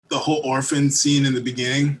the whole orphan scene in the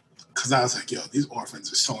beginning because I was like, yo, these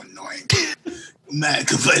orphans are so annoying. Mad,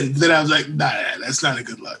 but then I was like, nah, that's not a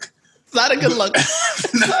good look. It's not a good look.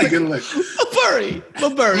 Not a good look. Maburi.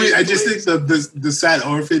 I mean, I just think the sad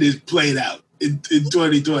orphan is played out in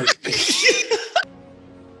 2020.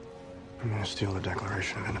 I'm gonna steal the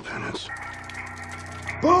Declaration of Independence.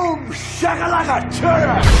 Boom! Shakalaka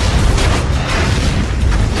turner!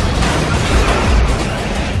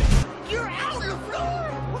 You're out,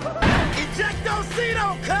 LaFleur!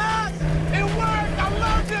 Ejectocito, cuz! It worked! I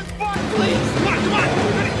love this part! Please! Come on!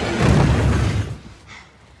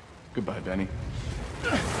 Goodbye, Benny.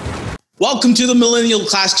 Welcome to the Millennial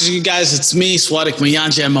Classics, you guys. It's me, Swadik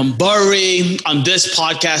Mayanja Mamburi. On this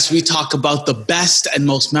podcast, we talk about the best and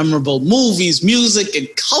most memorable movies, music, and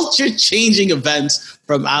culture-changing events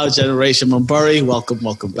from our generation. Mamburi,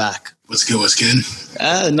 welcome back. What's good?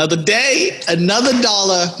 Another day, another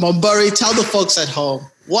dollar. Mamburi, tell the folks at home,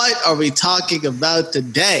 what are we talking about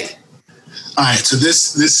today? All right, so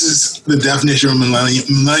this is the definition of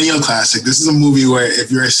millennial classic. This is a movie where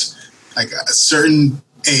if you're like a certain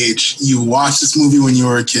age, you watched this movie when you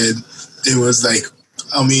were a kid. It was like,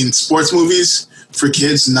 I mean, sports movies for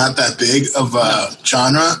kids, not that big of a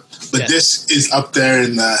genre, but This is up there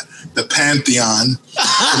in the pantheon.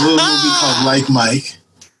 A little movie called Like Mike.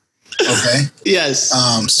 Okay. Yes.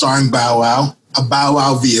 Starring Bow Wow, a Bow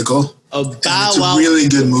Wow vehicle. It's a really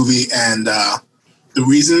good movie, and the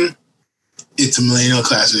reason it's a millennial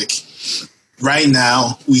classic. Right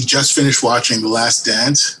now, we just finished watching The Last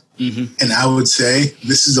Dance. Mm-hmm. And I would say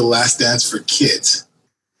this is The Last Dance for kids.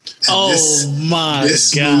 And this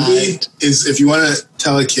movie is, if you want to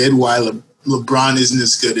tell a kid why LeBron isn't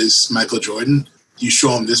as good as Michael Jordan, you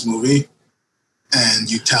show him this movie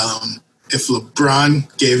and you tell him if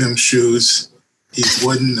LeBron gave him shoes, he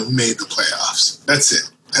wouldn't have made the playoffs. That's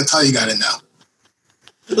it. That's all you got to know.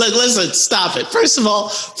 Look, listen, stop it. First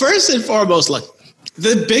and foremost, look.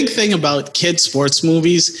 The big thing about kids' sports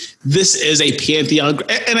movies, this is a pantheon,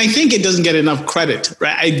 and I think it doesn't get enough credit,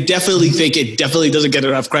 right? I definitely think it doesn't get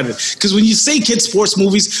enough credit, because when you say kids' sports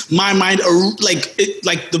movies, my mind are like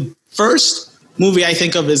the first movie I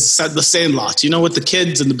think of is The Sandlots, with the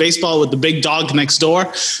kids and the baseball with the big dog next door.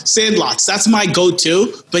 Sandlots, that's my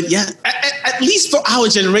go-to. But yeah, at least for our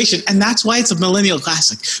generation, and that's why it's a millennial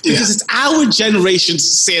classic, because it's our generation's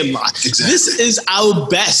Sandlot. Exactly. This is our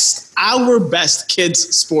best kids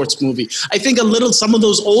sports movie. I think some of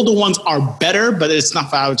those older ones are better, but it's not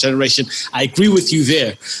for our generation. I agree with you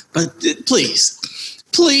there. But please,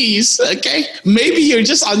 okay? Maybe you're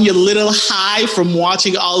just on your little high from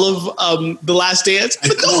watching all of The Last Dance.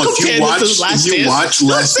 But don't compare this to If you watch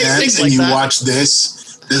Last Dance and you watch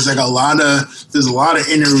this, there's a lot of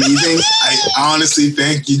interweaving. I honestly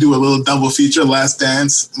think you do a little double feature, Last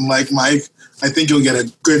Dance and Like Mike. I think you'll get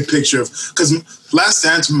a good picture of, because Last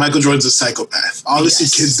Dance, Michael Jordan's a psychopath. Obviously,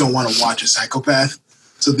 kids don't want to watch a psychopath.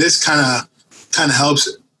 So this kind of helps,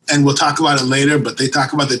 and we'll talk about it later, but they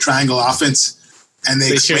talk about the triangle offense, and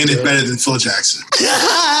they explain it better than Phil Jackson.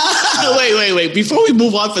 Wait. Before we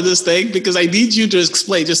move on for this thing, because I need you to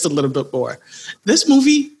explain just a little bit more. This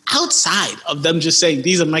movie, outside of them just saying,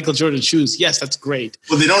 these are Michael Jordan shoes, yes, that's great.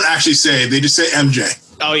 Well, they don't actually say it. They just say MJ.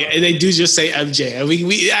 Oh, yeah, and they do just say MJ.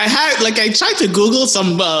 I tried to Google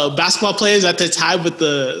some basketball players at the time with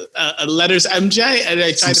the letters MJ, and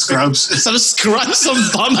I tried some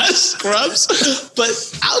bum-ass scrubs.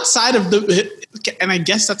 But outside of and I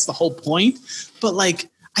guess that's the whole point, but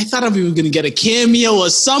I thought we were going to get a cameo or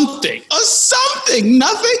something.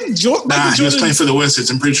 Nothing. He was playing for the Wizards.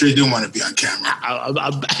 I'm pretty sure he didn't want to be on camera.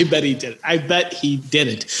 I bet he did. I bet he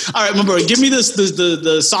didn't. All right, remember, give me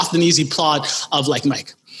the soft and easy plot of Like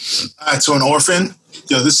Mike. All right, so an orphan.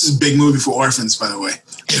 This is a big movie for orphans, by the way.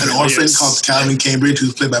 An orphan called Calvin Cambridge,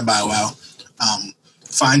 who's played by Bow Wow,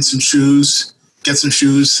 finds some shoes, gets some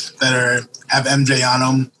shoes that have MJ on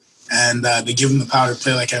them, and they give him the power to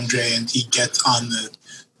play like MJ, and he gets on the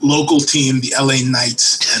local team, the LA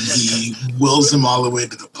Knights, and he wills them all the way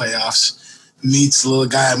to the playoffs. Meets the little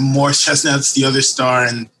guy, Morris Chestnut's the other star,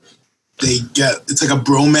 and it's like a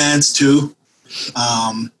bromance too.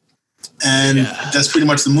 And that's pretty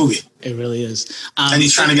much the movie. It really is. And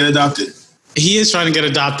he's trying to get adopted. He is trying to get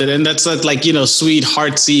adopted, and that's sweet,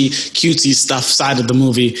 heartsy, cutesy stuff side of the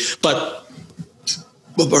movie. But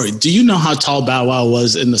Barry, do you know how tall Bow Wow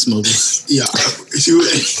was in this movie? Yeah.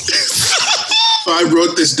 So I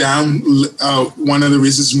wrote this down. One of the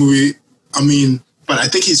reasons movie. But I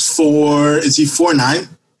think he's 4. Is he 4'9"?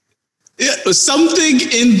 Yeah, something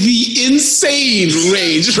in the insane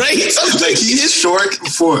range, right? Something like he's short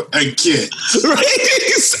for a kid,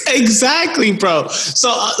 right? Exactly, bro.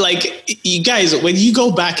 So, you guys, when you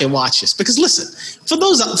go back and watch this, because listen, for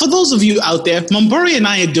those of you out there, Mumburi and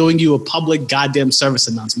I are doing you a public goddamn service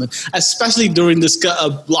announcement, especially during this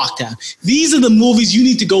lockdown. These are the movies you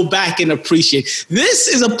need to go back and appreciate. This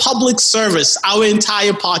is a public service. Our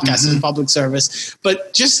entire podcast is a public service.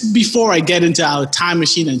 But just before I get into our time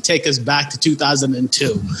machine and take us back to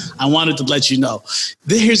 2002, I wanted to let you know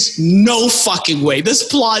there's no fucking way. This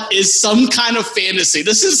plot is some kind of fantasy.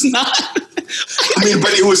 This is not. I mean,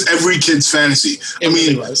 but it was every kid's fantasy.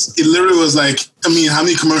 It literally was like, how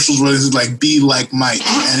many commercials was it? Like, be like Mike.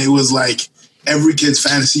 And it was like every kid's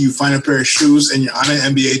fantasy. You find a pair of shoes and you're on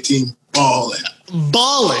an NBA team balling.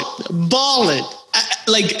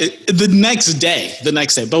 Like the next day,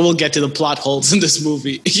 but we'll get to the plot holes in this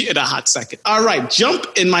movie in a hot second. All right, jump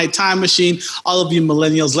in my time machine. All of you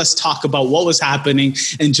millennials, let's talk about what was happening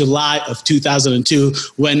in July of 2002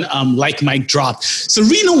 when Like Mike dropped.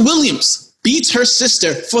 Serena Williams beats her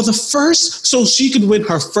sister for the first, so she could win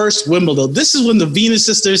her first Wimbledon. This is when the Venus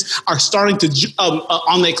sisters are starting to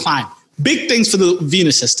on their climb. Big things for the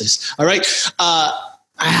Venus sisters. All right.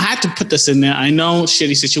 I had to put this in there. I know,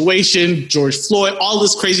 shitty situation, George Floyd, all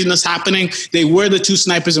this craziness happening. They were the two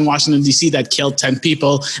snipers in Washington, D.C. that killed 10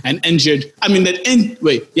 people and injured,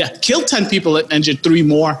 killed 10 people and injured 3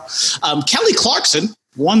 more. Kelly Clarkson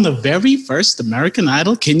won the very first American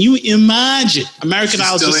Idol. Can you imagine? American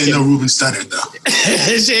Idol still ain't no Ruben Studdard, though.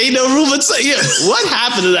 She ain't no Ruben Studdard. What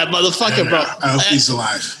happened to that motherfucker, bro? I hope he's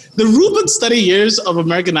alive. The Ruben Studdard years of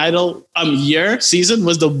American Idol season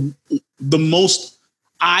was the most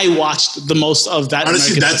I watched the most of that.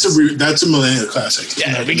 Honestly, that's a millennial classic.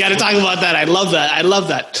 Yeah, we got to talk about that. I love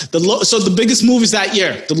that. So the biggest movies that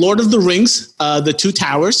year: The Lord of the Rings, The Two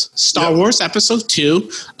Towers, Star Wars Episode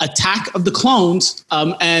 2, Attack of the Clones,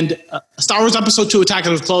 and Star Wars Episode 2, Attack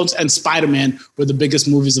of the Clones, and Spider-Man were the biggest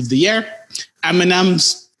movies of the year.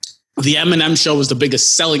 The Eminem Show was the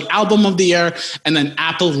biggest selling album of the year. And then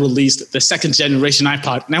Apple released the second generation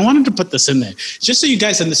iPod. And I wanted to put this in there just so you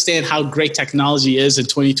guys understand how great technology is in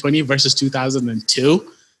 2020 versus 2002.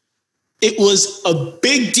 It was a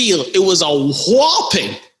big deal. It was a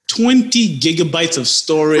whopping 20 gigabytes of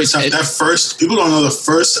storage. People don't know the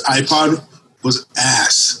first iPod was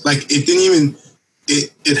ass. Like it didn't even,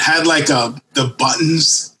 it had like the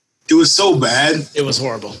buttons. It was so bad. It was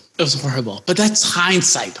horrible. But that's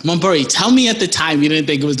hindsight. Mumburi, tell me at the time you didn't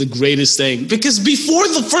think it was the greatest thing. Because before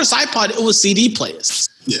the first iPod, it was CD players.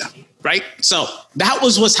 Yeah. Right? So that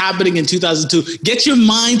was what's happening in 2002. Get your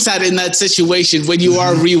mindset in that situation when you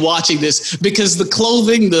are rewatching this. Because the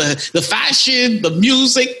clothing, the fashion, the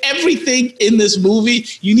music, everything in this movie,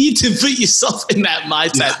 you need to put yourself in that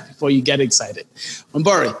mindset before you get excited.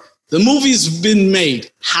 Mumburi, the movie's been made.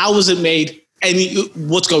 How was it made? And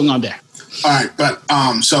what's going on there? All right, but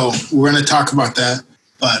so we're going to talk about that.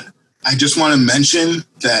 But I just want to mention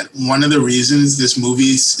that one of the reasons this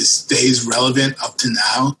movie stays relevant up to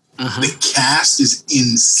now, the cast is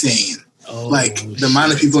insane. Like the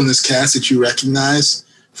amount of people in this cast that you recognize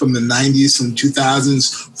from the 90s, from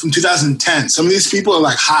 2000s, from 2010. Some of these people are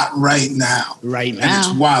like hot right now. And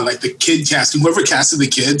it's wild. Like the kid casting, whoever casted the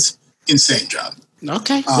kids, insane job.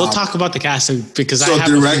 Okay, we'll talk about the casting because I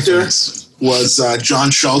have the director was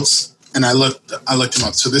John Schultz, and I looked him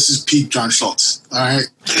up. So this is peak John Schultz. All right,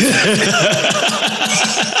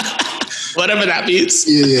 whatever that means.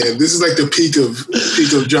 Yeah. This is like the peak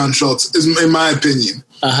of John Schultz, in my opinion.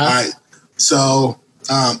 All right, so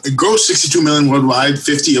it grossed $62 million worldwide,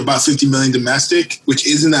 about $50 million domestic, which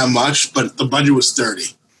isn't that much, but the budget was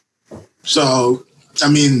 $30. So I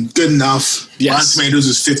mean, good enough. Yes. Rotten Tomatoes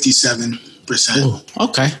is 57%. Ooh,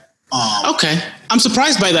 okay. Okay, I'm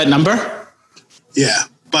surprised by that number. Yeah,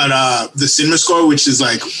 but the Cinema Score, which is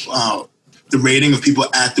like the rating of people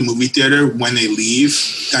at the movie theater when they leave,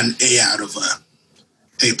 got an A out of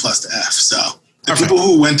A+ to F. So the people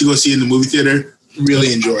who went to go see it in the movie theater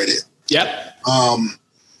really enjoyed it. Yep.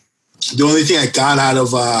 The only thing I got out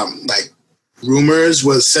of like rumors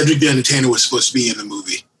was Cedric the Entertainer was supposed to be in the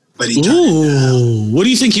movie, but he turned it down. What do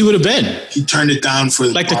you think he would have been? He turned it down for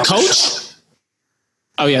like the coach.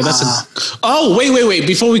 Oh yeah, that's wait.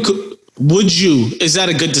 Before we could. Is that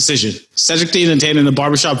a good decision? Cedric the Entertainer in the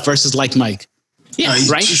barbershop versus Like Mike. Yeah,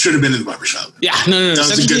 right? He should have been in the barbershop. Yeah, no.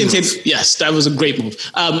 Cedric the Entertainer, yes, that was a great move.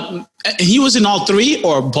 He was in all 3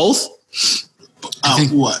 or both?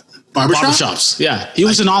 What? Barbershops? Yeah, he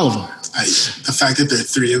was in all of them. The fact that there are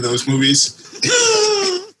 3 of those movies.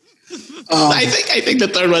 I think the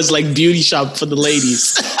third one's like Beauty Shop for the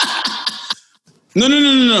ladies.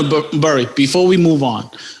 No. But Burry, before we move on,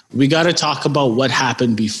 we got to talk about what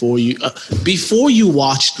happened before you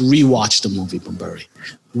rewatched the movie, Burry.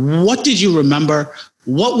 What did you remember?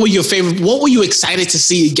 What were your favorite? What were you excited to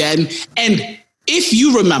see again? And if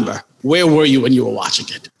you remember, where were you when you were watching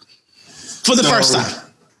it for the first time?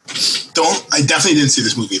 I definitely didn't see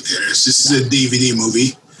this movie in theaters. This is a DVD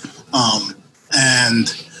movie. And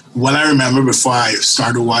what I remember before I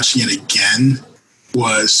started watching it again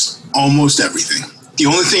was almost everything. The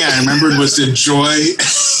only thing I remembered was the joy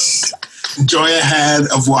I had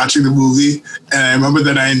of watching the movie. And I remember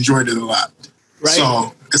that I enjoyed it a lot. Right.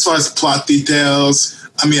 So as far as plot details,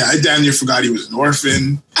 I mean, I damn near forgot he was an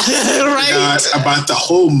orphan. Right. About the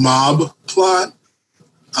whole mob plot.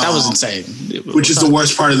 That was insane. Which is the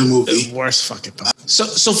worst part of the movie. The worst fucking part.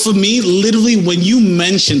 So for me, literally, when you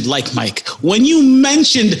mentioned Like Mike, when you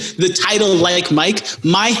mentioned the title Like Mike,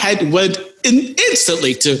 my head went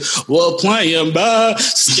instantly to playing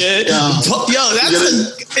basket.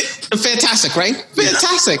 That's fantastic, right?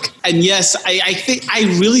 Fantastic. Yeah. And yes,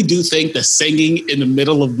 I really do think the singing in the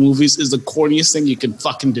middle of movies is the corniest thing you can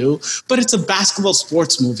fucking do. But it's a basketball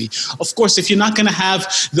sports movie. Of course, if you're not going to have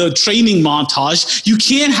the training montage, you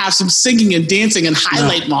can have some singing and dancing and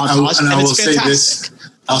highlight montage. And it's fantastic.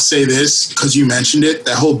 I'll say this because you mentioned it.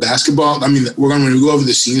 That whole basketball. I mean, when we go over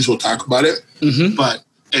the scenes, we'll talk about it. Mm-hmm. But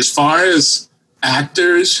as far as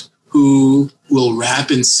actors who will rap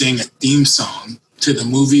and sing a theme song to the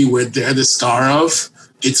movie where they're the star of,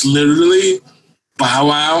 it's literally Bow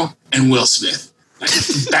Wow and Will Smith.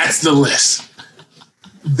 That's the list.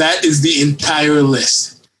 That is the entire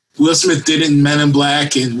list. Will Smith did it in Men in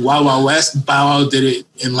Black and Wild Wild West. Bow Wow did it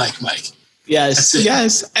in Like Mike. Yes.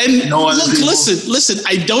 And listen,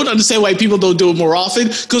 I don't understand why people don't do it more often,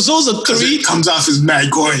 because those are three. It comes off as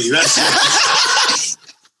mad corny. That's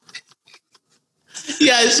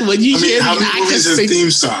Yes, when you hear how many movies have theme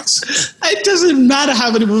songs? It doesn't matter how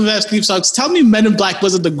many movies have theme songs. Tell me Men in Black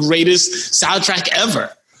wasn't the greatest soundtrack ever.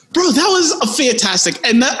 Bro, that was a fantastic.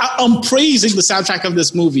 And I'm praising the soundtrack of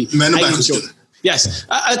this movie. Men in Black was good. Yes.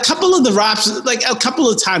 A couple of the raps, like a couple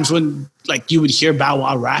of times when like you would hear Bow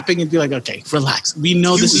Wow rapping and be like, okay, relax. We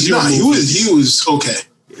know this is your movie. He was okay.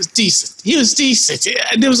 He was decent.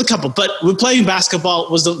 There was a couple, but we're playing basketball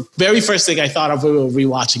was the very first thing I thought of when we were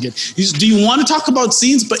rewatching it. Do you want to talk about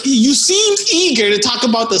scenes? But you seemed eager to talk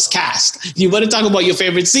about this cast. Do you want to talk about your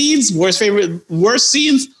favorite scenes, worst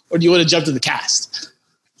scenes, or do you want to jump to the cast?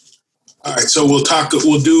 All right, so we'll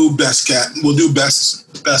do best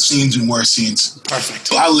scenes and worst scenes. Perfect.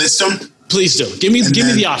 So I'll list them. Please do. Give me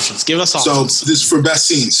the options. Give us options. So this is for best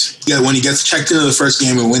scenes. Yeah, when he gets checked into the first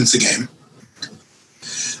game and wins the game.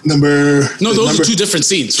 Those are two different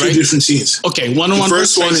scenes, right? Two different scenes. Okay, one-on-one. The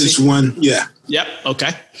first one is one, yeah. Yep,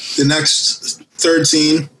 okay. The next third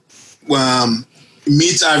scene,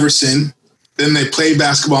 meets Iverson. Then they play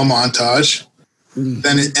basketball montage.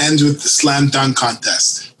 Then it ends with the slam dunk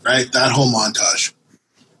contest, right? That whole montage.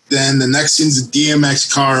 Then the next scene is a DMX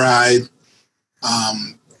car ride,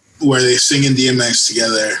 where they sing in DMX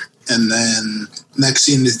together. And then next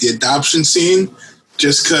scene is the adoption scene.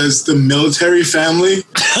 Just because the military family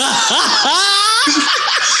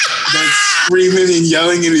that's screaming and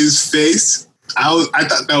yelling in his face. I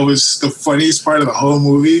thought that was the funniest part of the whole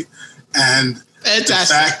movie. And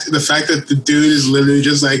the fact that the dude is literally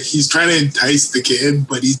just like, he's trying to entice the kid,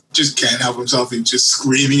 but he just can't help himself. He's just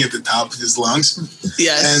screaming at the top of his lungs.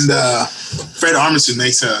 Yes. And Fred Armisen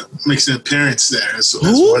makes an appearance there. As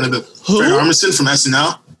one of the Fred Armisen from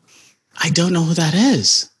SNL. I don't know who that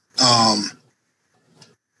is.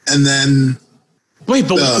 And then wait,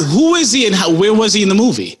 but who is he and where was he in the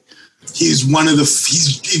movie? He's one of the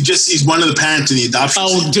parents in the adoption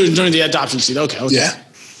scene. During the adoption scene. Okay. Yeah.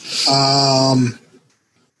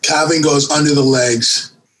 Calvin goes under the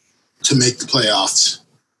legs to make the playoffs.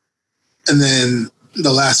 And then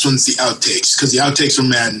the last one's the outtakes, because the outtakes are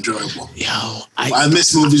mad enjoyable. I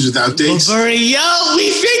miss movies with outtakes. We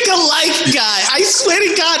think alike, guy. I swear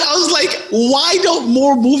to God, I was like, why don't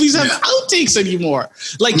more movies have outtakes anymore?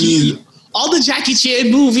 Like, all the Jackie Chan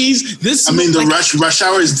movies. Rush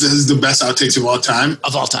Hour is the best outtakes of all time.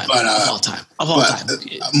 Of all time.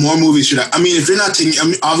 More movies should have. I mean, if you're not taking,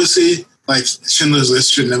 obviously, like Schindler's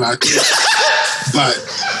List shouldn't have outtakes. But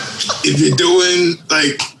if you're doing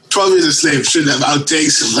like 12 Years a Slave, shouldn't have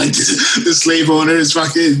outtakes of like the slave owner is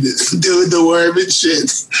fucking doing the worm and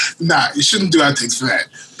shit. Nah, you shouldn't do outtakes for that.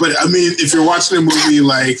 But I mean, if you're watching a movie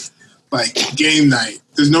like Game Night,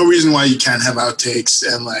 there's no reason why you can't have outtakes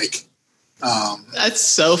and like. That's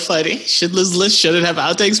so funny. Schindler's List shouldn't have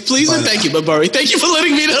outtakes. Please and thank you, Babari. Thank you for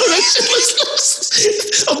letting me know that Schindler's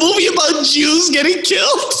List, a movie about Jews getting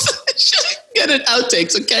killed. Get it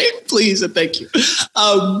outtakes, okay? Please and thank you.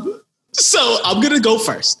 So I'm going to go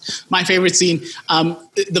first. My favorite scene,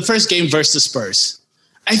 the first game versus Spurs.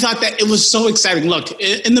 I thought that it was so exciting. Look,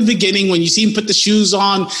 in the beginning, when you see him put the shoes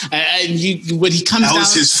on and when he comes down. That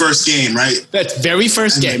was his first game, right? That very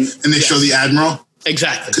first game. And they show the Admiral?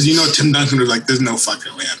 Exactly. Because Tim Duncan was like, there's no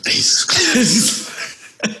fucking way I'm Jesus.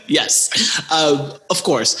 Yes, of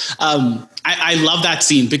course. I love that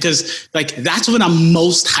scene because like that's when I'm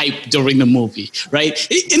most hyped during the movie, right?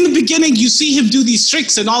 In the beginning, you see him do these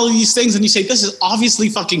tricks and all of these things and you say, this is obviously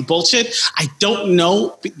fucking bullshit. I don't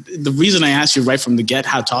know. The reason I asked you right from the get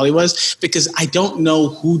how tall he was, because I don't know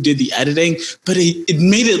who did the editing, but it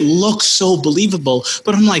made it look so believable.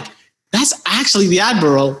 But I'm like, that's actually the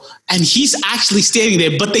Admiral, and he's actually standing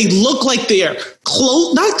there, but they look like they're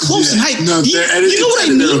close, not close in height. No, they're edited. You know what I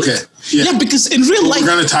mean? Okay. Yeah, because in real life, we're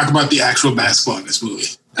going to talk about the actual basketball in this movie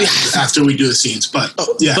after we do the scenes. But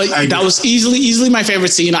that was easily my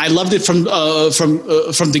favorite scene. I loved it from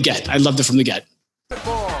the get. I loved it from the get.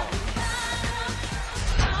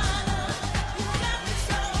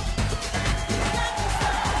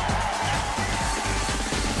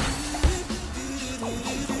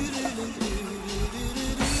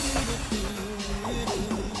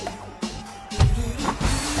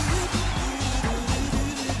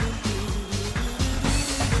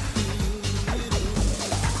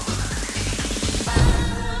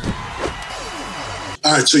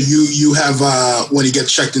 All right, so you have when he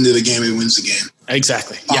gets checked into the game, he wins the game.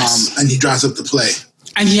 Exactly. Yes. And he draws up the play.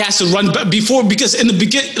 And he has to run before, because in the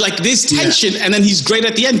beginning, like there's tension, and then he's great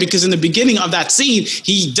at the end because in the beginning of that scene,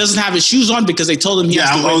 he doesn't have his shoes on because they told him he has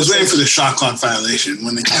to. I was waiting for the shot clock violation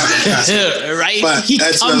when they right? But he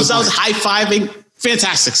comes out high-fiving.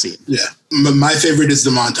 Fantastic scene. Yeah. My favorite is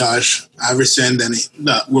the montage. Iverson, then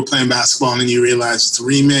we're playing basketball, and then you realize it's a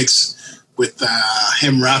remix with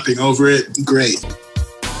him rapping over it. Great.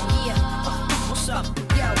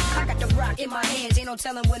 In my hands, ain't no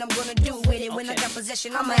telling what I'm gonna do with it. When I got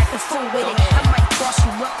possession, I'ma act a fool with it. I might cross you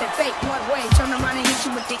up and fake one way, turn around and hit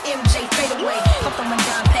you with the MJ fade away. Up on my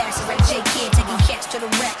dime passes like J Kid, taking cats to the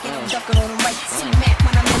rack and I'm ducking on them like C-Mac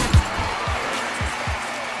when I'm in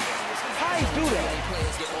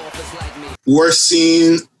the. Worst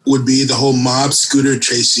scene would be the whole mob scooter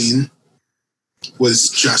chase scene. Was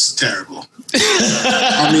just terrible.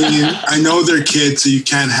 I mean, I know they're kids, so you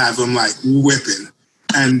can't have them like whipping.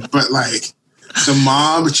 But like the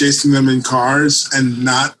mob chasing them in cars and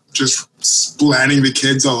not just splatting the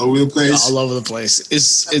kids all over the place. All over the place.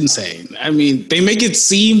 It's insane. I mean, they make it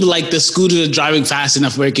seem like the scooter is driving fast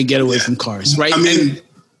enough where it can get away from cars, right? I mean,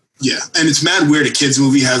 and it's mad weird. A kids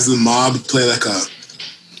movie has the mob play like a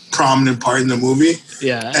prominent part in the movie.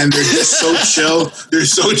 Yeah. And they're just so chill. They're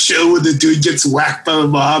so chill when the dude gets whacked by the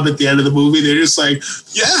mob at the end of the movie. They're just like,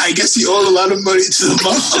 yeah, I guess he owed a lot of money to the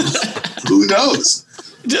mob. Who knows?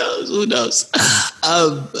 Who knows?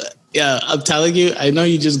 Yeah, I'm telling you, I know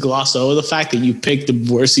you just glossed over the fact that you picked the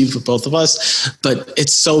worst scene for both of us, but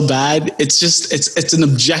it's so bad. It's just, it's an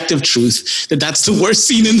objective truth that that's the worst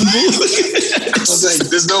scene in the movie. I was like,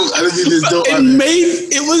 there's no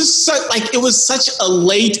it was such a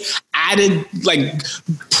late added like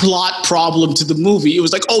plot problem to the movie. It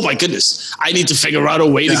was like, oh my goodness, I need to figure out a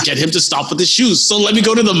way to get him to stop with his shoes. So let me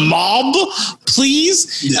go to the mob,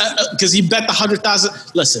 please. Because he bet the 100,000.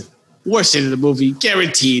 Listen, worst scene in the movie,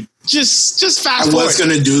 guaranteed. Just fast forward. I was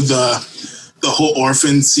gonna do the whole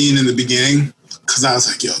orphan scene in the beginning because I was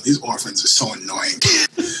like, yo, these orphans are so annoying.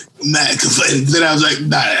 Mad complaining. Then I was like,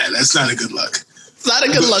 nah, that's not a good look. It's not a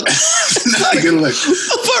good look. Not a good look.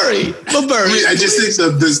 But I mean, I just think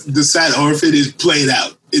the sad orphan is played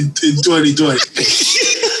out in 2020.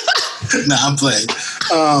 Nah, I'm playing.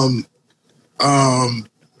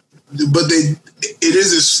 But it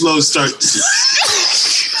is a slow start to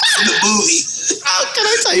the movie. How can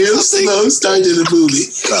I tell you something? Slow start to the movie.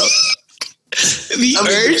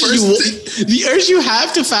 The urge you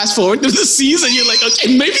have to fast forward to the scenes and you're like,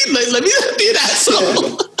 okay, maybe let me be an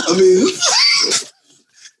asshole.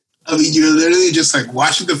 I mean, you're literally just like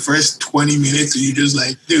watching the first 20 minutes and you're just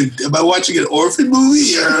like, dude, am I watching an orphan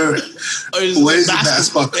movie or what is the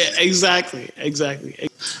basketball? Exactly.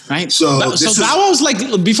 Right? So Bow Wow's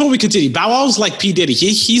like, before we continue, Bow Wow's like P. Diddy.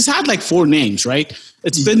 He's had like 4 names, right?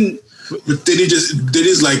 It's been... But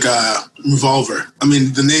Diddy's like a revolver. I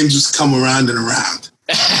mean, the names just come around and around.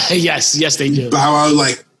 Yes, they do. Bow Wow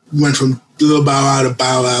like went from Little Bow Wow to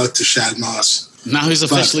Bow Wow to Shad Moss. Now he's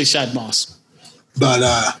officially Shad Moss. But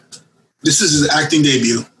this is his acting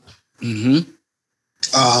debut. Mm-hmm.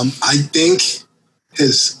 I think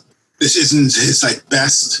this isn't his like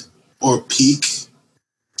best or peak.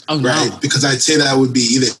 Oh, right? No. Because I'd say that would be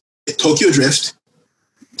either Tokyo Drift,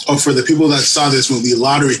 or for the people that saw this movie,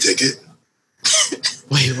 Lottery Ticket.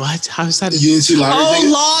 Wait, what? How is that? You didn't see Lottery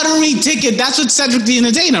Ticket? Lottery Ticket. That's with Cedric the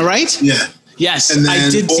Entertainer, right? Yeah. Yes, And then, I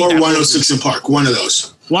did see that. Or 106 in Park, one of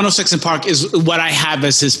those. 106 in Park is what I have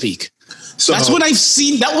as his peak. So That's when I've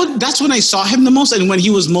seen that one. That's when I saw him the most, and when he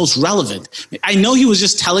was most relevant. I know he was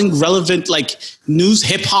just telling relevant like news,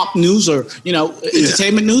 hip hop news, or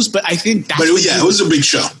entertainment news. But I think that's. But it was a big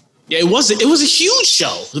show. Yeah, it was. It was a huge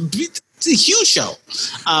show. It's a huge show.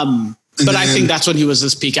 But I think that's when he was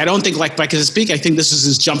his peak. I don't think like back at his peak. I think this is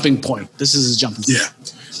his jumping point. Yeah,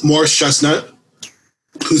 Morris Chestnut,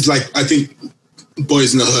 who's like I think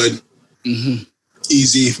Boys in the Hood,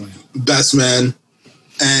 Easy, Best Man,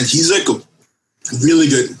 and he's like a really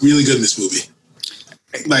good in this movie.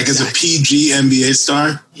 Like as a PG NBA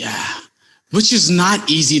star. Yeah. Which is not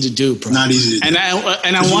easy to do, bro. Not easy to do. And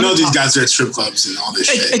I want to these guys are at strip clubs and all this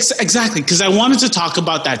shit. Exactly, because I wanted to talk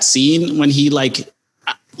about that scene when he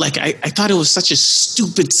I thought it was such a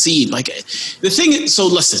stupid scene. Like the thing is, so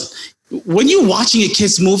listen, when you're watching a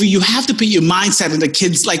kid's movie, you have to put your mindset in the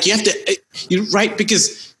kids. Like you have to, right?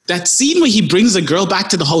 Because that scene where he brings the girl back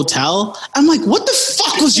to the hotel, I'm like, what the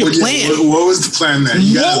fuck was your plan? What was the plan there?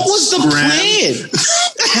 What was the plan?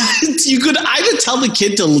 You could either tell the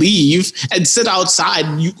kid to leave and sit outside.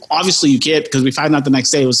 Obviously you can't, because we find out the next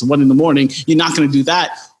day it was 1 a.m. You're not going to do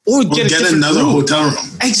that. Or get another room. hotel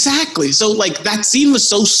room. Exactly. So like that scene was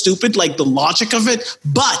so stupid, like the logic of it.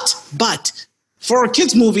 But for a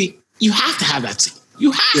kid's movie, you have to have that scene.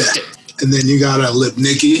 You have to. And then you got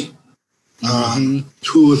Lipnicki.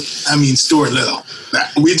 Stuart Little.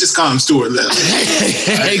 We just call him Stuart Little.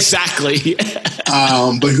 Right? Exactly.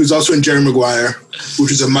 But who's also in Jerry Maguire,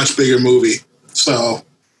 which is a much bigger movie. So,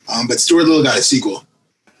 but Stuart Little got a sequel.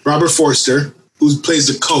 Robert Forster, who plays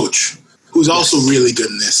the coach, who's also really good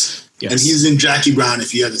in this. Yes. And he's in Jackie Brown,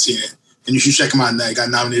 if you haven't seen it. And you should check him out. He got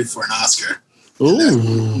nominated for an Oscar. Ooh,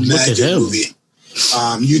 look at him. Movie.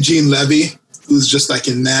 Eugene Levy, who's just like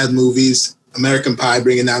in mad movies. American Pie,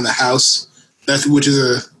 Bringing Down the House. Which is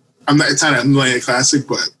it's not a million classic,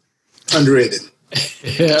 but underrated.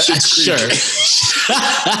 Sure.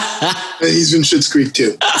 And he's in Schitt's Creek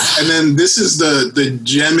too. And then this is the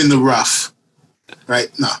gem in the rough, right?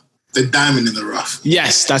 No, the diamond in the rough.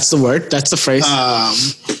 Yes, that's the word. That's the phrase.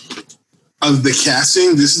 Of the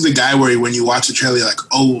casting, this is the guy where when you watch the trailer, you're like,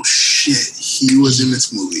 oh shit, he was in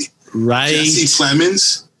this movie. Right. Jesse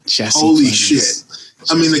Plemons. Holy shit.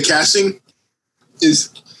 I mean, the casting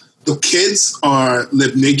is... The kids are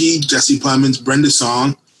Lipnicki, Jesse Plemons, Brenda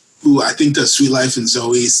Song, who I think does Sweet Life and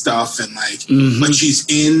Zoe stuff, and but she's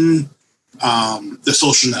in The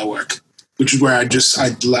Social Network, which is where I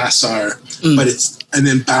last saw her. But and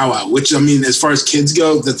then Bow Wow, which I mean, as far as kids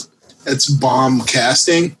go, that's bomb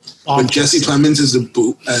casting. But Jesse Plemons is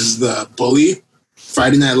the bully,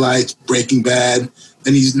 Friday Night Lights, Breaking Bad,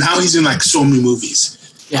 and he's in like so many movies.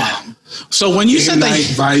 Yeah. So when you said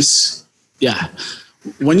Vice, yeah.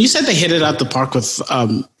 When you said they hit it out the park with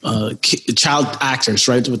child actors,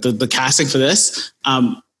 right, with the casting for this,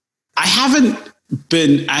 I haven't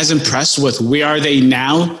been as impressed with Where Are They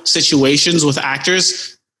Now situations with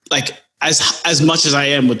actors, like as much as I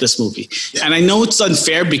am with this movie. Yeah. And I know it's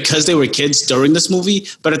unfair because they were kids during this movie,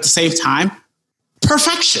 but at the same time,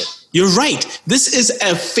 perfection. You're right. This is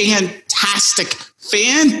a fantastic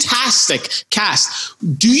cast.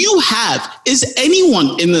 Is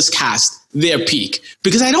anyone in this cast their peak?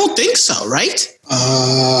 Because I don't think so, right?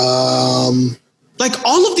 Like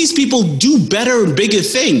all of these people do better and bigger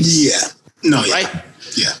things. Yeah. No, yeah. Right?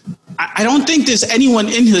 Yeah. I don't think there's anyone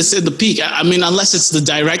in this in the peak. I mean, unless it's the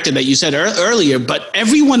director that you said earlier, but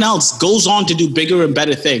everyone else goes on to do bigger and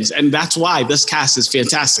better things. And that's why this cast is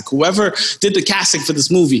fantastic. Whoever did the casting for this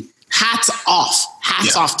movie, hats off.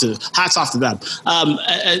 Hats off to them.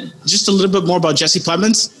 Just a little bit more about Jesse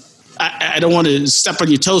Plemons. I don't want to step on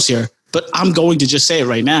your toes here, but I'm going to just say it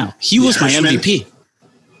right now. He was my MVP.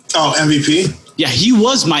 Oh, MVP? Yeah, he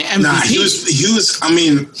was my MVP. Nah, he was, I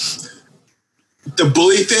mean, the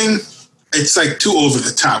bully thing, it's like too over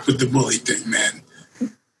the top with the bully thing, man.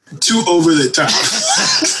 Too over the top.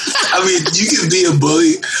 I mean, you can be a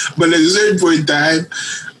bully, but at a certain point in time,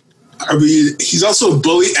 I mean, he's also a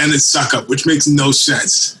bully and a suck-up, which makes no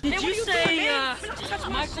sense. Did you say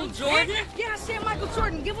Michael Jordan? Yeah, I said Michael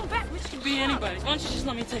Jordan. Give him back. Which could be anybody. Why don't you just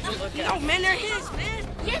let me take a look at it? No, man, they're his, man.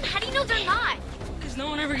 Yeah, how do you know they're not? Because no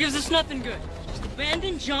one ever gives us nothing good. Just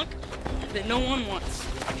abandoned junk that no one wants.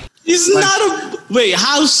 He's not a... Wait,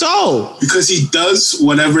 how so? Because he does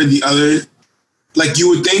whatever the other... Like, you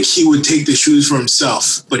would think he would take the shoes for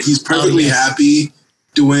himself, but he's perfectly happy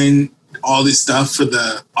doing all this stuff for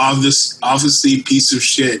the obviously piece of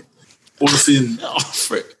shit orphan,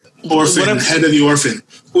 Whatever. head of the orphan.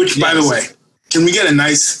 Which, by the way, can we get a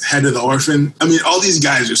nice head of the orphan? I mean, all these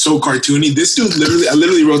guys are so cartoony. This dude I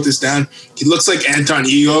literally wrote this down. He looks like Anton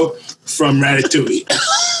Ego from Ratatouille.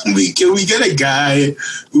 Can we get a guy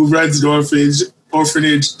who runs an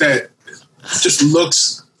orphanage that just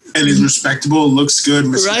looks and is respectable, looks good,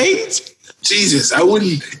 right? Jesus, I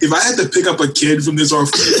wouldn't. If I had to pick up a kid from this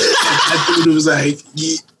orphanage, that dude was like,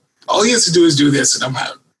 all he has to do is do this, and I'm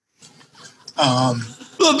out.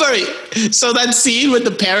 Well, Barry, so that scene with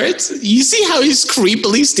the parrots, you see how he's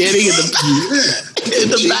creepily standing in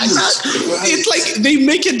the background? It's like they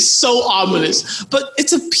make it so ominous, but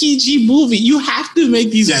it's a PG movie. You have to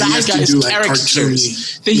make these bad guys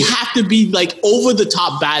characters. They have to be like over the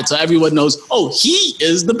top bad so everyone knows, oh, he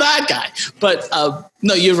is the bad guy. But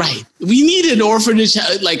no, you're right. We need an orphanage,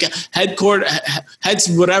 like heads,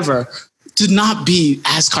 whatever, to not be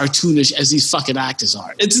as cartoonish as these fucking actors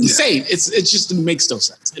are. It's insane. It makes no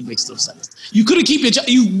sense. It makes no sense. You couldn't keep it.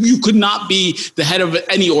 You could not be the head of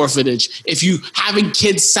any orphanage if you having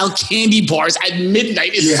kids sell candy bars at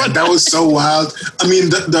midnight. That was so wild. I mean,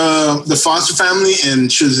 the foster family in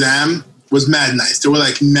Shazam was mad nice. They were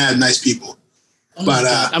like mad nice people. Oh, but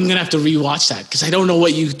I'm gonna have to rewatch that because I don't know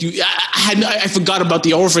what you do. I forgot about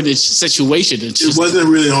the orphanage situation. It wasn't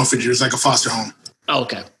really an orphanage. It was like a foster home. Oh,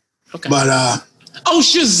 okay. Okay. But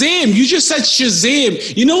Shazam! You just said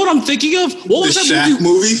Shazam. You know what I'm thinking of? What was that Shaq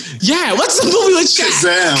movie? Yeah, what's the movie with Shaq?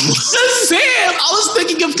 Shazam! I was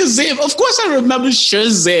thinking of Kazam. Of course, I remember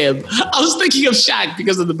Shazam. I was thinking of Shaq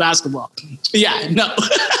because of the basketball. Yeah, no.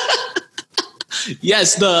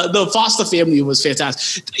 Yes, the foster family was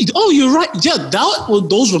fantastic. Oh, you're right. Yeah,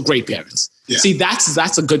 those were great parents. Yeah. See,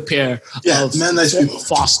 that's a good pair of nice people.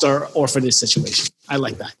 Foster orphanage situation. I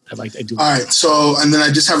like that. I do. All right, so and then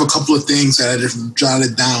I just have a couple of things that I just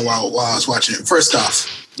jotted down while I was watching it. First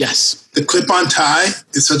off, yes, the clip-on tie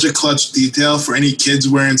is such a clutch detail for any kids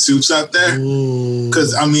wearing suits out there.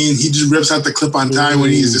 Because I mean, he just rips out the clip-on tie when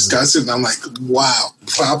he's disgusted, and I'm like, wow,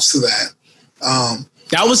 props to that.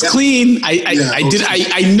 That was clean.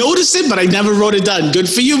 I noticed it, but I never wrote it down. Good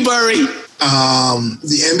for you, Burry.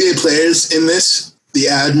 The NBA players in this, the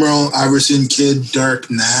Admiral, Iverson, Kidd, Dirk,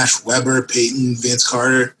 Nash, Weber, Peyton, Vince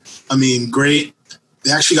Carter. I mean, great.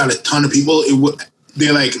 They actually got a ton of people.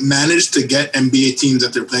 They like managed to get NBA teams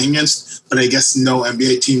that they're playing against, but I guess no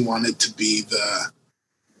NBA team wanted to be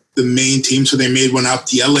the main team, so they made one up,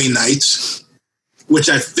 the LA Knights, which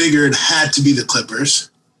I figured had to be the Clippers.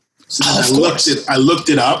 So I looked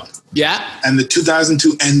it up. Yeah. And the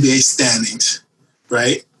 2002 NBA standings,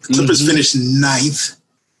 right? The Clippers finished 9th,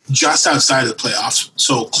 just outside of the playoffs.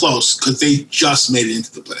 So close, because they just made it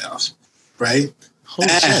into the playoffs, right?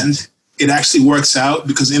 And it actually works out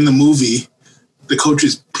because in the movie, the coach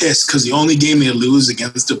is pissed because the only game they lose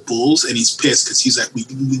against the Bulls, and he's pissed because he's like, we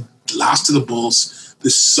lost to the Bulls.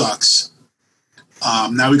 This sucks.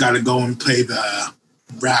 Now we got to go and play the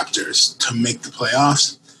Raptors to make the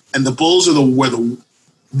playoffs. And the Bulls were the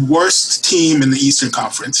worst team in the Eastern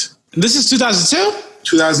Conference. This is 2002?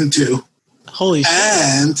 2002. Holy shit.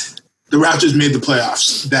 And the Raptors made the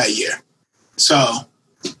playoffs that year. So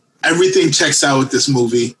everything checks out with this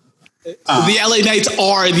movie. The LA Knights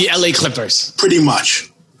are the LA Clippers. Pretty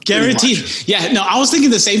much. Guaranteed. Pretty much. Yeah, no, I was thinking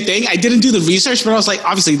the same thing. I didn't do the research, but I was like,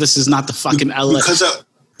 obviously this is not the fucking LA.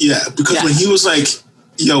 Because when he was like,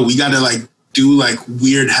 yo, we got to like do like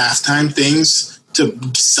weird halftime things to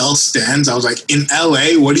sell stands, I was like, in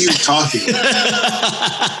LA, what are you talking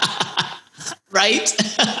about? Right?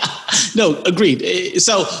 No, agreed.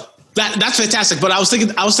 So that's fantastic. But I was thinking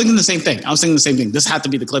the same thing. This had to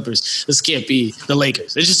be the Clippers. This can't be the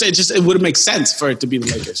Lakers. It would have made sense for it to be the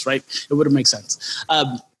Lakers, right? It would have made sense.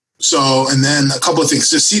 So, and then a couple of things.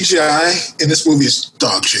 The CGI in this movie is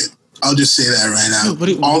dog shit. I'll just say that right now.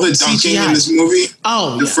 All the dunking in this movie.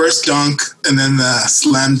 The first dunk and then the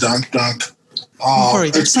slam dunk. Oh,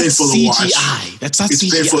 it's painful to watch. That's not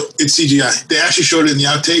CGI. Painful. It's CGI. They actually showed it in the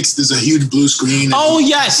outtakes. There's a huge blue screen. Oh,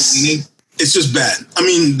 yes. It's just bad. I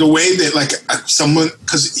mean, the way that like someone,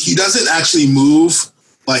 because he doesn't actually move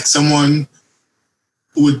like someone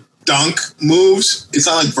would dunk moves. It's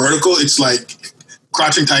not like vertical. It's like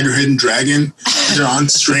Crouching Tiger, Hidden Dragon. They're on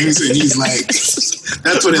strings, and he's like,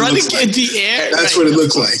 that's what it looks like. Running in the air. That's what it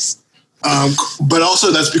looks like. But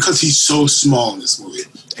also that's because he's so small in this movie.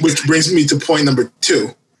 Which brings me to point number 2,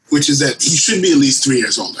 which is that he should be at least 3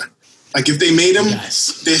 years older. Like if they made him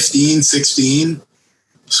 15, 16,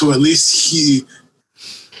 so at least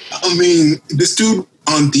this dude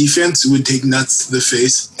on defense would take nuts to the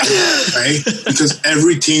face, right? Because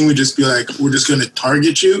every team would just be like, we're just going to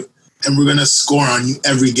target you and we're going to score on you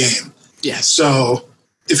every game. Yes. So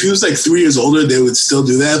if he was like 3 years older, they would still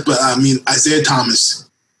do that. But I mean, Isaiah Thomas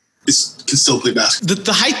can still play basketball.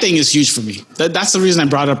 The height thing is huge for me. That's the reason I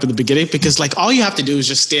brought it up in the beginning, because like all you have to do is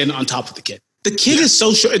just stand on top of the kid. The kid is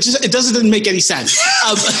so short. It doesn't make any sense.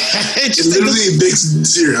 It literally makes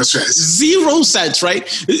zero sense. Zero sense, right?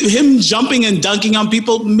 Him jumping and dunking on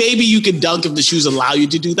people. Maybe you could dunk if the shoes allow you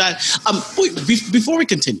to do that. Before we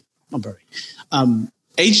continue,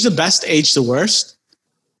 age the best, age the worst.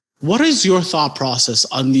 What is your thought process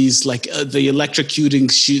on these, like the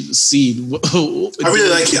electrocuting scene? I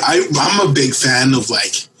really like it. I'm a big fan of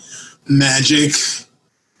like magic.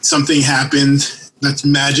 Something happened. That's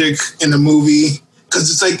magic in a movie,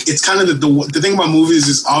 because it's like, it's kind of the thing about movies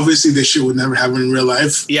is obviously this shit would never happen in real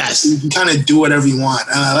life. Yes. You can kind of do whatever you want.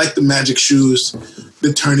 And I like the magic shoes,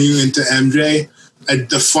 the turning you into MJ.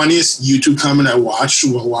 The funniest YouTube comment I watched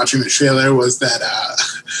while watching the trailer was that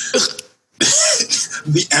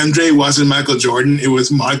the MJ wasn't Michael Jordan, it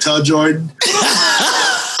was Martell Jordan.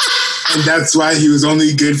 And that's why he was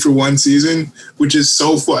only good for one season, which is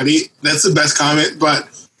so funny. That's the best comment, but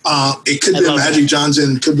it could be Magic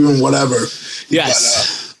Johnson, could be whatever.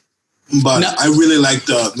 Yes. But no, I really like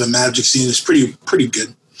the magic scene. It's pretty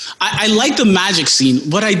good. I like the magic scene.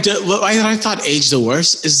 What I thought aged the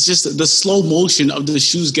worst is just the slow motion of the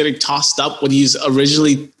shoes getting tossed up when he's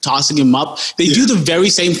originally tossing him up. They do the very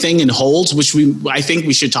same thing in Holds, which I think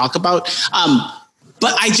we should talk about.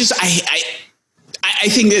 But I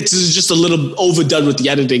think it's just a little overdone with the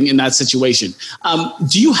editing in that situation.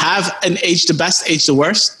 Do you have an age the best, age the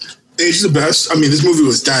worst? Age the best. I mean, this movie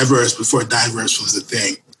was diverse before diverse was a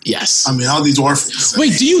thing. Yes. I mean, all these orphans.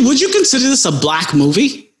 Wait, would you consider this a black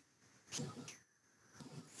movie?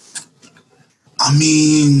 I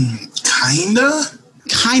mean, kind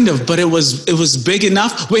of, but it was big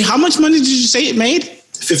enough. Wait, how much money did you say it made?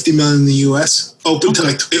 $50 million in the US.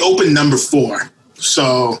 It opened number 4.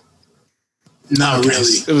 So not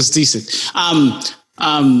really. It was decent.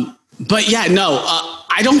 But yeah, no,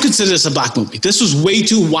 I don't consider this a black movie. This was way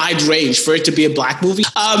too wide range for it to be a black movie.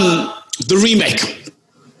 The remake.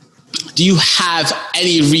 Do you have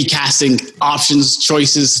any recasting options,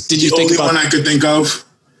 choices? Did you think about? The only one I could think of,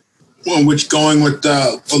 which going with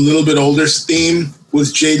a little bit older theme,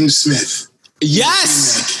 was Jaden Smith.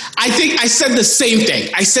 Yes, I think I said the same thing.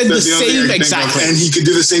 I said the same exactly. And he could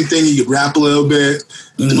do the same thing. He could rap a little bit,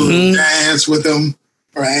 do a little dance with him,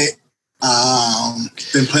 right?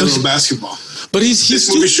 Then play a little basketball. But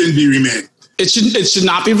this movie shouldn't be remade. It should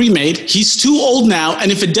not be remade. He's too old now,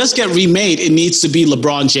 and if it does get remade, it needs to be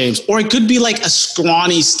LeBron James, or it could be like a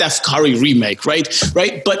scrawny Steph Curry remake, right?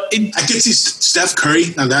 But I could see Steph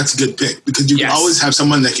Curry. Now that's a good pick, because you can always have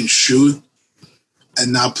someone that can shoot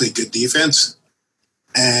and not play good defense.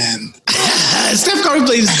 And Steph Curry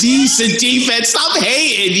plays decent defense. Stop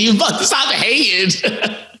hating. You stop hating.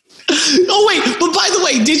 Oh, wait. But by the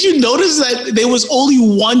way, did you notice that there was only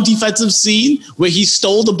one defensive scene where he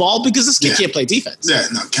stole the ball? Because this kid can't play defense. Yeah,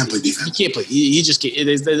 no, can't play defense. He can't play. He just can't.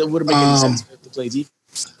 It wouldn't make any sense to play defense.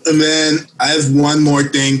 And then I have one more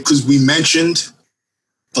thing, because we mentioned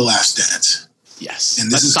The Last Dance. Yes. And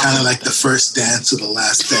this is kind of like the first dance of The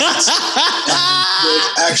Last Dance. And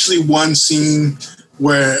there's actually one scene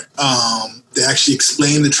where they actually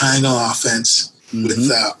explain the triangle offense with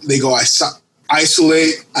they go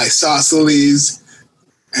isolate, isosceles,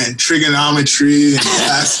 and trigonometry. And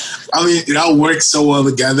I mean, it all works so well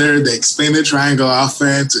together. They explain the triangle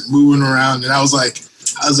offense and moving around, and I was like,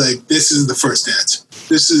 this is the first dance.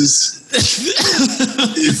 This is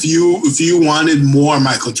if you wanted more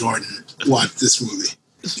Michael Jordan, watch this movie.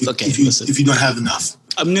 If you don't have enough.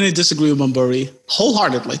 I'm going to disagree with Mamburi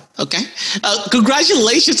wholeheartedly, okay?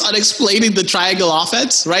 Congratulations on explaining the triangle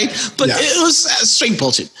offense, right? But it was straight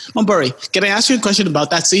bullshit. Mamburi, can I ask you a question about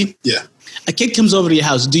that scene? Yeah. A kid comes over to your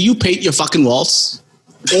house. Do you paint your fucking walls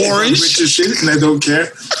orange? Rich as shit, and I don't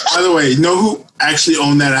care. By the way, you know who actually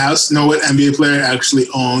owned that house? Know what NBA player actually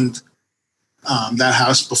owned that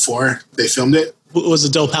house before they filmed it? It was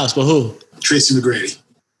a dope house, but who? Tracy McGrady.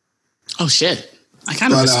 Oh, shit. I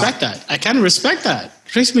kind of respect that.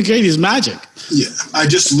 Tracy McGrady's magic. Yeah, I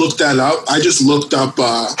just looked that up. I just looked up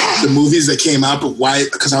the movies that came out, but why?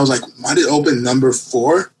 Because I was like, why did it open number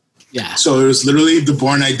 4? Yeah. So it was literally The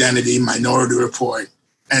Bourne Identity, Minority Report,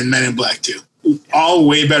 and Men in Black 2. All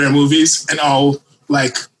way better movies, and all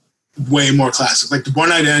like way more classic. Like The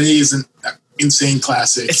Bourne Identity is an insane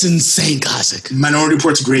classic. It's an insane classic. Minority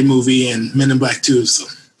Report's a great movie, and Men in Black 2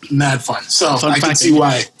 is mad fun. So I can see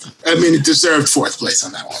why. I mean, it deserved 4th place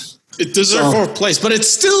on that one. It deserved 4th place, but it's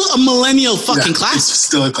still a millennial fucking classic. It's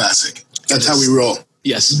still a classic. That's how we roll.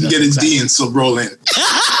 Yes. You can get a D and still roll in.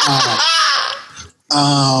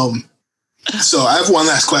 So I have one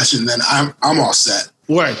last question. Then I'm all set.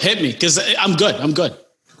 Word, hit me, because I'm good. I'm good.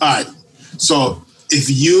 All right. So if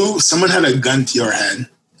someone had a gun to your head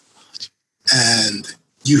and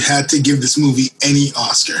you had to give this movie any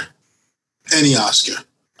Oscar.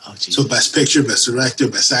 Oh, geez. So best picture, best director,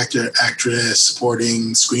 best actor, actress,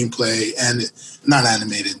 supporting, screenplay, and not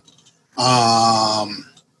animated.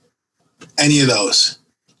 Any of those.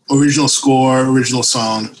 Original score, original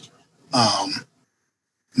song,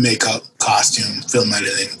 makeup, costume, film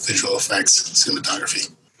editing, visual effects,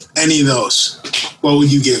 cinematography. Any of those. What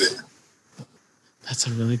would you give it? That's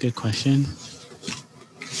a really good question.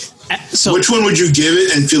 So, which one would you give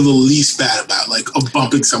it and feel the least bad about, like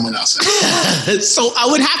bumping someone else? So I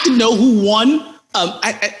would have to know who won.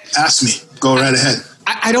 Ask me. Go right ahead.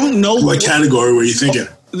 I don't know. What category were you thinking?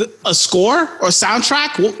 A score or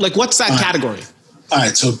soundtrack? Like, what's that category? All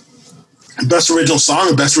right. So best original song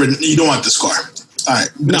or best original? You don't want the score. All right.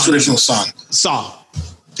 Best original song. Song.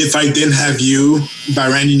 If I Didn't Have You by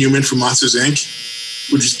Randy Newman from Monsters, Inc.,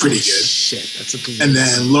 which is pretty good. Shit, that's a good one. And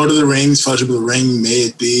then Lord of the Rings, Fellowship of the Ring, May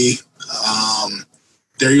It Be,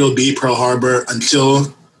 There You'll Be, Pearl Harbor,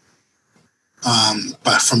 Until,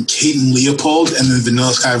 but from Kate and Leopold, and then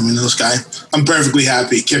Vanilla Sky. I'm perfectly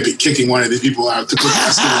happy kicking one of these people out to put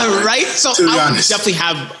basketball. Right? So I would definitely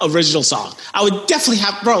have original song. I would definitely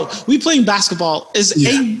have, bro, We Playing Basketball is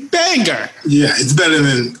a banger. Yeah, it's better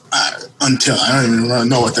than Until. I don't even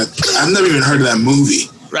know what that, I've never even heard of that movie.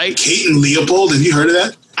 Right? Kate and Leopold, have you heard of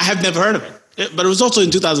that? I have never heard of it, but it was also in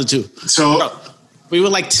 2002. So bro, we were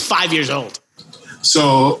like 5 years old.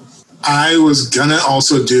 So I was gonna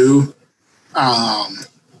also do Bow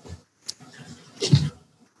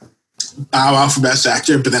Wow for Best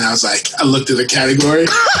Actor, but then I was like, I looked at the category.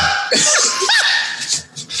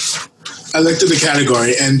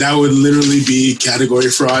 And that would literally be category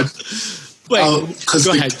fraud. Wait,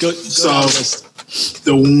 go ahead.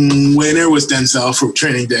 The winner was Denzel for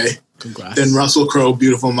Training Day. Congrats. Then Russell Crowe,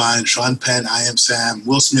 Beautiful Mind, Sean Penn, I Am Sam,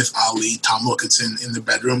 Will Smith, Ali, Tom Wilkinson in the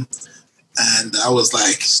bedroom. And I was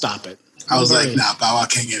like, stop it. I was like, nah, Bow Wow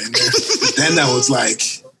can't get in there. But then I was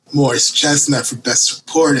like, Morris Chestnut for Best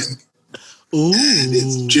Supporting. Ooh. And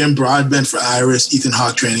it's Jim Broadbent for Iris, Ethan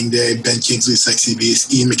Hawke, Training Day, Ben Kingsley, Sexy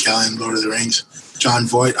Beast, Ian McKellen, Lord of the Rings, John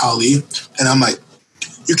Voight, Ali. And I'm like,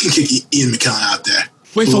 you can kick Ian McKellen out there.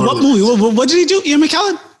 Wait, for what movie? What did he do, Ian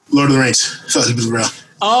McKellen? Lord of the Rings. Fellowship of the Ring.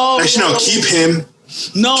 Oh. Actually, no, keep him.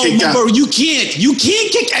 No, bro, you can't. You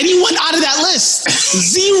can't kick anyone out of that list.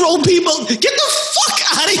 0 people. Get the fuck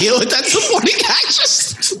out of here with that supporting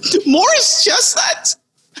actress. Morris Chestnut.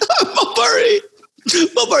 Mulberry,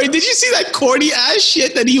 did you see that corny ass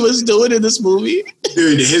shit that he was doing in this movie?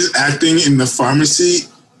 Dude, his acting in the pharmacy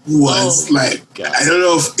was God. I don't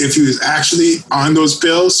know if he was actually on those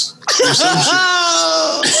pills or some shit.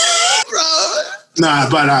 Bro. Nah,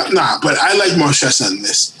 but I like Morris Chestnut in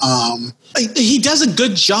this. He does a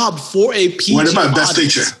good job for a PG. What about Best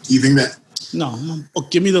Picture? You think that? No. Oh,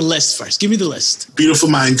 give me the list first. Give me the list. Beautiful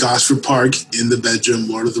Mind, Gosford Park, In the Bedroom,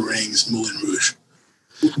 Lord of the Rings, Moulin Rouge.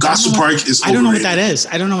 Gosford Park is overrated. I don't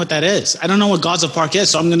know what that is. I don't know what Gosford Park is,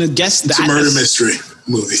 so I'm going to guess that. It's a murder mystery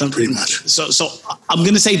movie, pretty much. So I'm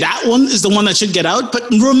going to say that one is the one that should get out. But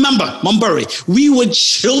remember, Mulberry, we were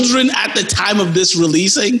children at the time of this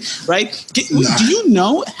releasing, right? Do you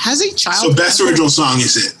know, has a child... So Best Original Song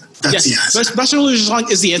is it? That's the answer. Best original song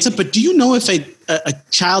is the answer, but do you know if a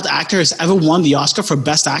child actor has ever won the Oscar for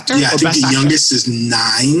Best Actor? Yeah, I think the youngest is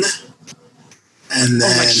 9. And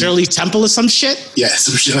then... like Shirley Temple or some shit? Yeah,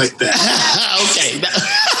 some shit like that. Okay.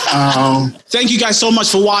 Thank you guys so much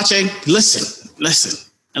for watching. Listen.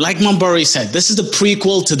 And like Mulberry said, this is the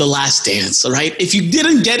prequel to The Last Dance, all right? If you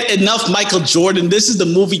didn't get enough Michael Jordan, this is the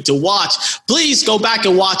movie to watch. Please go back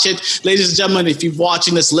and watch it. Ladies and gentlemen, if you're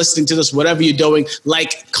watching this, listening to this, whatever you're doing,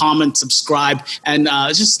 like, comment, subscribe, and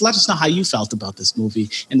just let us know how you felt about this movie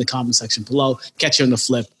in the comment section below. Catch you on the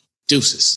flip. Deuces.